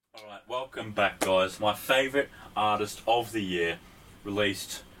Right, welcome back, guys. My favourite artist of the year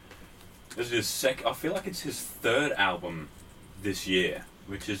released. This is his second. I feel like it's his third album this year,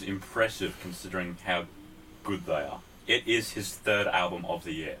 which is impressive considering how good they are. It is his third album of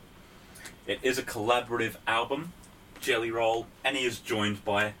the year. It is a collaborative album, Jelly Roll, and he is joined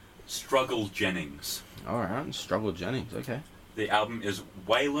by Struggle Jennings. Alright, Struggle Jennings, okay. The album is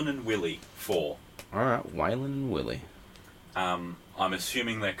Waylon and Willie 4. Alright, Waylon and Willie. I'm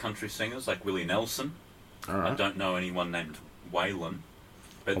assuming they're country singers like Willie Nelson. Alright. I don't know anyone named Waylon.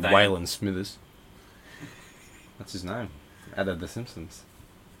 But Waylon Smithers. That's his name. Out of The Simpsons.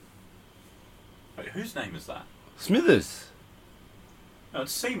 Wait, whose name is that? Smithers! No,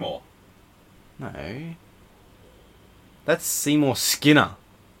 it's Seymour. No. That's Seymour Skinner.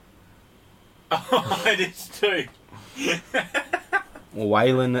 Oh, it is too.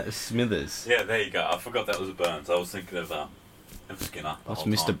 Waylon Smithers. Yeah, there you go. I forgot that was a Burns. I was thinking of Skinner. What's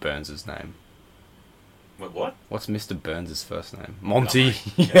Mr. Burns' name? What? What's Mr. Burns' first name? Monty.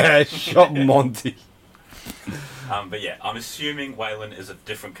 Yeah. Yeah, shot Monty. But yeah, I'm assuming Waylon is a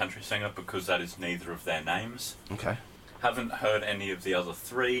different country singer because that is neither of their names. Okay. Haven't heard any of the other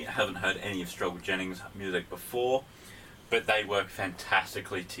three. Haven't heard any of Struggle Jennings' music before, but they work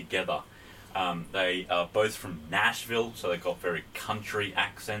fantastically together. They are both from Nashville, so they've got very country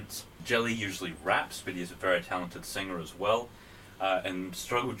accents. Jelly usually raps, but he's a very talented singer as well. And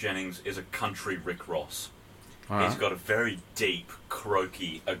Struggle Jennings is a country Rick Ross. Alright. He's got a very deep,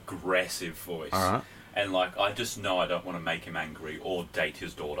 croaky, aggressive voice. Alright. And like, I just know I don't want to make him angry or date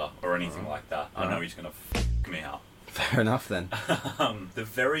his daughter or anything like that. I know he's going to f*** me up. Fair enough then. The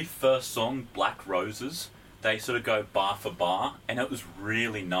very first song, Black Roses, they sort of go bar for bar, and it was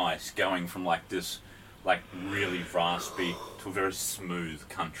really nice going from like this like really raspy to a very smooth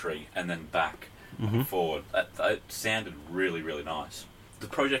country and then back and forward. It sounded really, really nice. The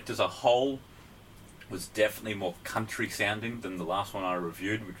project as a whole was definitely more country sounding than the last one I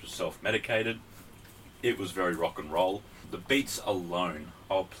reviewed, which was Self-Medicated. It was very rock and roll. The beats alone,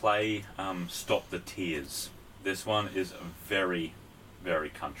 I'll play Stop the Tears. This one is very, very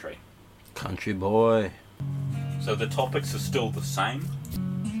country. Country boy. So the topics are still the same.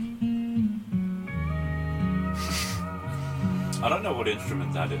 I don't know what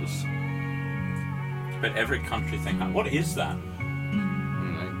instrument that is. But every country thing... What is that?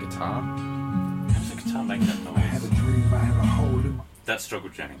 Guitar. How does a guitar make that I had a noise? dream, I had a hole in my That's Struggle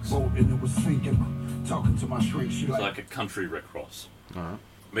Jennings. boat and it was sinking. Talking to my shrink, she It's like, like a country Rick Ross. Alright.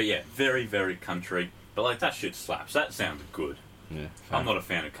 But yeah, very, very country. But like, that shit slaps. That sounded good. Yeah. I'm not a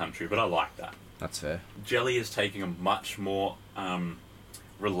fan of country, but I like that. That's fair. Jelly is taking a much more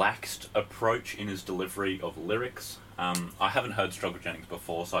relaxed approach in his delivery of lyrics. I haven't heard Struggle Jennings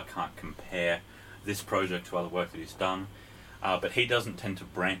before, so I can't compare this project to other work that he's done. But he doesn't tend to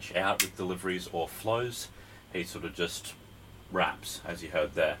branch out with deliveries or flows. He sort of just raps, as you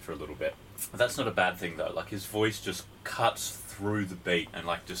heard there, for a little bit. But that's not a bad thing, though. Like, his voice just cuts through the beat and,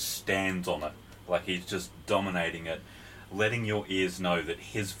 like, just stands on it. Like, he's just dominating it, letting your ears know that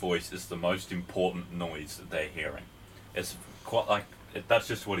his voice is the most important noise that they're hearing. It's quite like, that's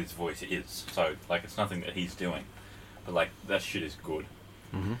just what his voice is. So, like, it's nothing that he's doing. But, like, that shit is good.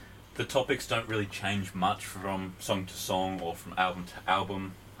 Mm-hmm. The topics don't really change much from song to song or from album to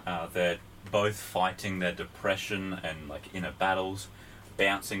album. They're both fighting their depression and, like, inner battles,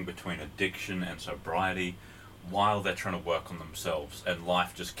 bouncing between addiction and sobriety while they're trying to work on themselves. And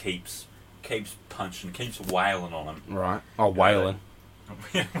life just keeps punching, keeps wailing on them. Right. Oh, Waylon.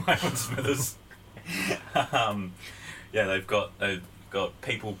 Yeah, Waylon Smithers. Yeah, they've got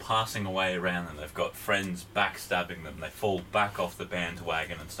people passing away around them. They've got friends backstabbing them. They fall back off the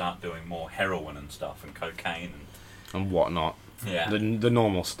bandwagon and start doing more heroin and stuff and cocaine And whatnot. yeah. The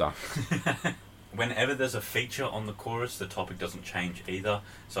normal stuff. Whenever there's a feature on the chorus, the topic doesn't change either.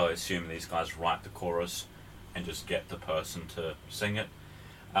 So I assume these guys write the chorus and just get the person to sing it.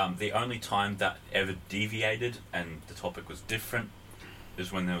 The only time that ever deviated and the topic was different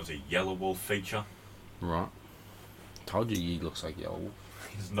is when there was a Yellow Wolf feature. Right. Told you he looks like Yellow Wolf.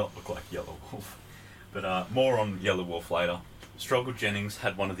 He does not look like Yellow Wolf. But more on Yellow Wolf later. Struggle Jennings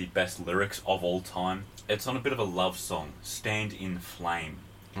had one of the best lyrics of all time. It's on a bit of a love song, Stand in Flame.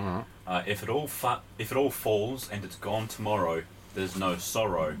 Alright. If it all falls and it's gone tomorrow, there's no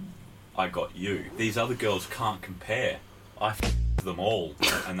sorrow. I got you. These other girls can't compare. I f*** them all,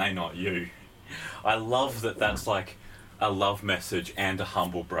 and they not you. I love that that's like a love message and a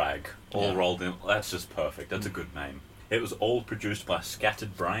humble brag all rolled in. That's just perfect. That's a good name. It was all produced by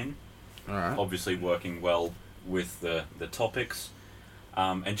Scattered Brain, Alright. obviously working well with the topics.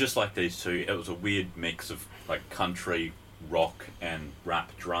 And just like these two, it was a weird mix of like country, rock and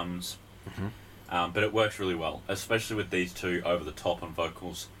rap drums. But it works really well, especially with these two over the top on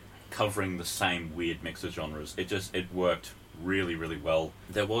vocals, covering the same weird mix of genres. It worked really, really well.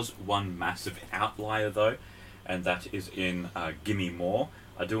 There was one massive outlier though, and that is in Gimme More.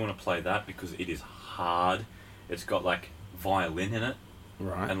 I do want to play that because it is hard. It's got like violin in it,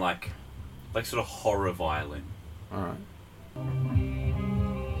 Right. and like sort of horror violin. Alright.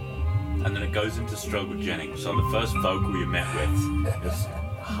 And then it goes into Struggle Jennings. So the first vocal you met with is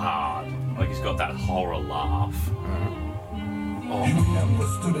hard. Like he's got that horror laugh. Oh. Never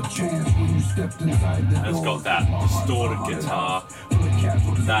stood a chance when you stepped inside the And it's got that distorted guitar.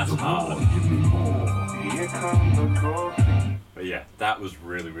 That's hard. But yeah, that was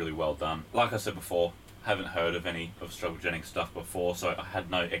really, really well done. Like I said before, haven't heard of any of Struggle Jennings stuff before, so I had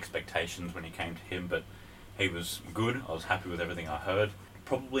no expectations when he came to him, but he was good. I was happy with everything I heard.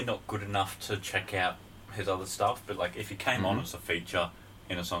 Probably not good enough to check out his other stuff, but like if he came on as a feature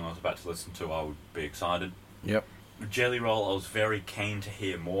in a song I was about to listen to, I would be excited. Yep. Jelly Roll, I was very keen to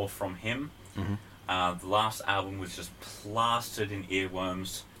hear more from him. The last album was just plastered in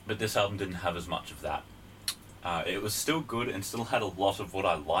earworms, but this album didn't have as much of that. It was still good and still had a lot of what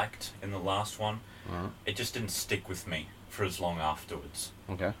I liked in the last one. It just didn't stick with me for as long afterwards.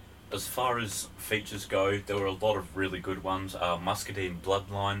 Okay. As far as features go, there were a lot of really good ones. Muscadine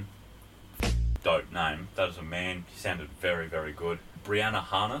Bloodline, dope name. That is a man. He sounded very, very good. Brianna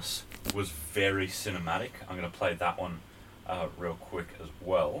Harness was very cinematic. I'm going to play that one real quick as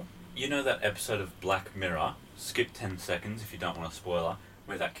well. You know that episode of Black Mirror, skip 10 seconds if you don't want a spoiler,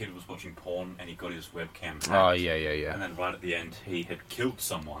 where that kid was watching porn and he got his webcam hacked. Oh, yeah. And then right at the end, he had killed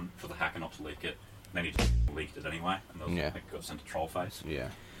someone for the hacker not to leak it. And then he just leaked it anyway, and it got sent to Trollface. Yeah.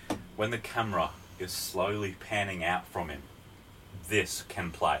 When the camera is slowly panning out from him, this can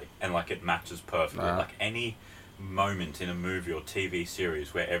play, and like it matches perfectly. Like any moment in a movie or TV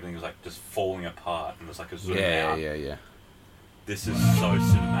series where everything is like just falling apart and there's like a zoom out. Yeah. This is so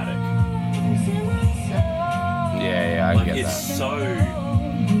cinematic. Yeah, I Like get it's that. so.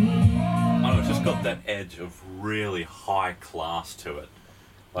 I don't know, it's just got that edge of really high class to it.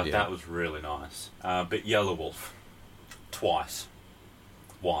 Like that was really nice. But Yellow Wolf, twice.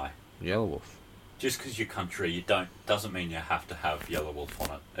 Why? Yellow Wolf. Just because you're country, doesn't mean you have to have Yellow Wolf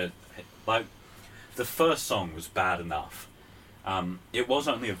on it. Like the first song was bad enough. It was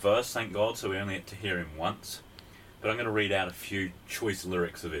only a verse, thank God, so we only had to hear him once. But I'm going to read out a few choice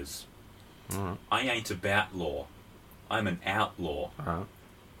lyrics of his. Alright. I ain't about law. I'm an outlaw. Alright.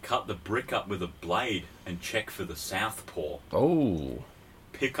 Cut the brick up with a blade and check for the southpaw. Oh.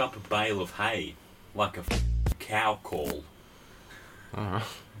 Pick up a bale of hay like a cow call. Alright.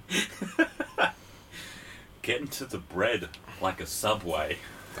 Get into the bread like a Subway.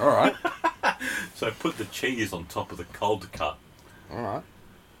 Alright. So put the cheese on top of the cold cut. Alright.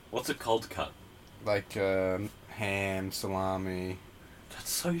 What's a cold cut? Like, ham, salami. That's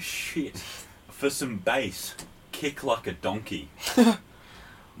so shit. For some bass, kick like a donkey.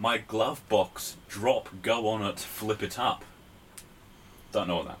 My glove box, drop, go on it, flip it up. Don't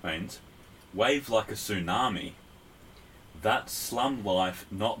know what that means. Wave like a tsunami. That's slum life,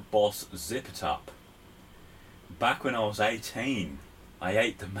 not boss, zip it up. Back when I was 18, I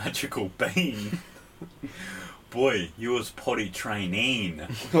ate the magical bean. Boy, you was potty training.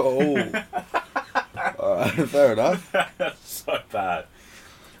 Oh. Alright, fair enough. That's so bad.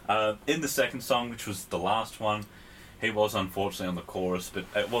 In the second song, which was the last one, he was unfortunately on the chorus, but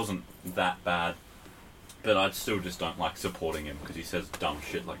it wasn't that bad. But I still just don't like supporting him because he says dumb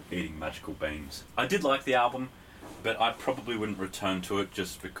shit like eating magical beans. I did like the album, but I probably wouldn't return to it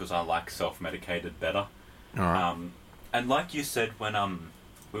just because I like Self-Medicated better. Alright. And like you said when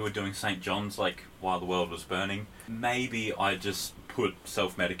we were doing St. John's, like While the World Was Burning, maybe I just put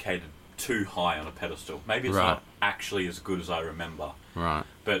Self-Medicated too high on a pedestal. Maybe it's not actually as good as I remember. Right.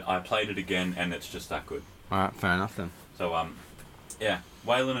 But I played it again and it's just that good. Alright, fair enough then. So yeah,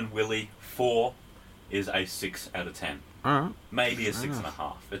 Waylon and Willie 4 is a 6 out of 10. Alright. Maybe a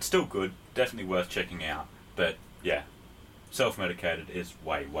 6.5. It's still good, definitely worth checking out. But yeah, Self-Medicated is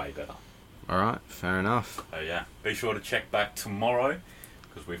way, way better. Alright, fair enough. So yeah, be sure to check back tomorrow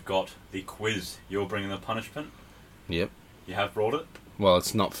because we've got the quiz. You're bringing the punishment. Yep. You have brought it. Well,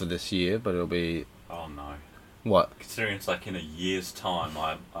 it's not for this year, but it'll be... Oh no. What? Considering it's like in a year's time,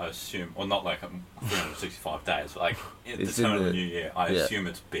 I assume, well, not like 365 days, but like at the It's turn in of the the- new year, I yeah. assume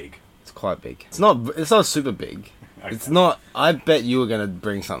it's big. It's quite big. It's not super big. Okay. It's not... I bet you were going to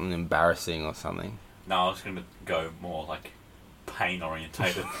bring something embarrassing or something. No, I was going to go more like pain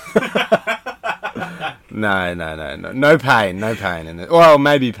orientated. No. No pain in it. Well,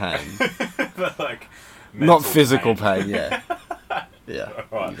 maybe pain. But like mental Not physical pain, yeah. Yeah,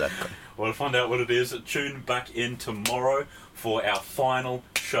 Right. exactly. Well, to find out what it is, tune back in tomorrow for our final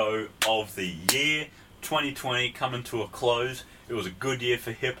show of the year. 2020 coming to a close. It was a good year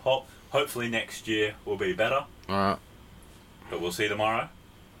for hip hop. Hopefully next year will be better. Alright. But we'll see you tomorrow.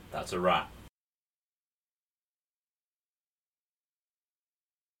 That's a wrap.